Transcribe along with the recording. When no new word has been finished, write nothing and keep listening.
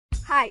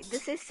Hi,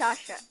 this is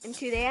Sasha, and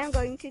today I'm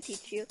going to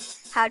teach you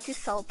how to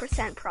solve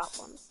percent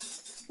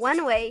problems.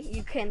 One way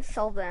you can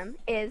solve them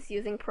is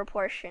using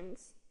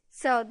proportions.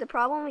 So the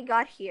problem we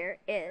got here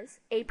is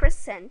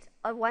 8%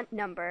 of what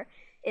number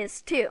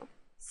is 2.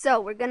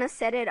 So we're going to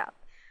set it up.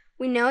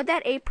 We know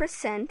that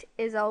 8%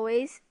 is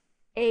always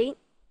 8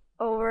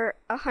 over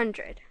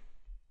 100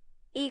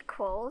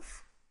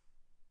 equals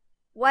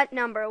what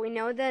number? We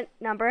know that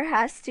number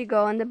has to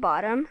go on the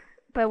bottom,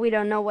 but we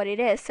don't know what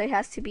it is, so it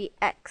has to be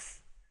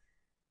x.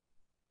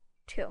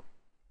 2.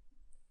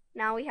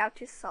 Now we have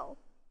to solve.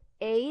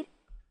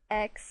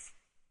 8x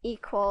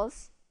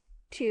equals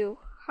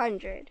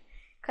 200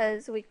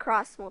 because we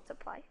cross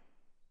multiply.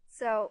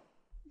 So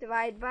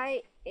divide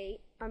by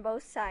 8 on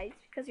both sides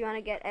because you want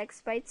to get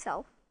x by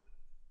itself.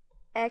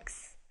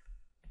 X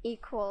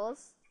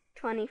equals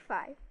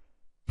 25.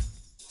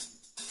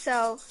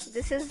 So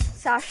this is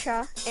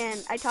Sasha,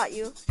 and I taught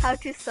you how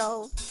to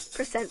solve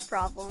percent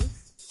problems.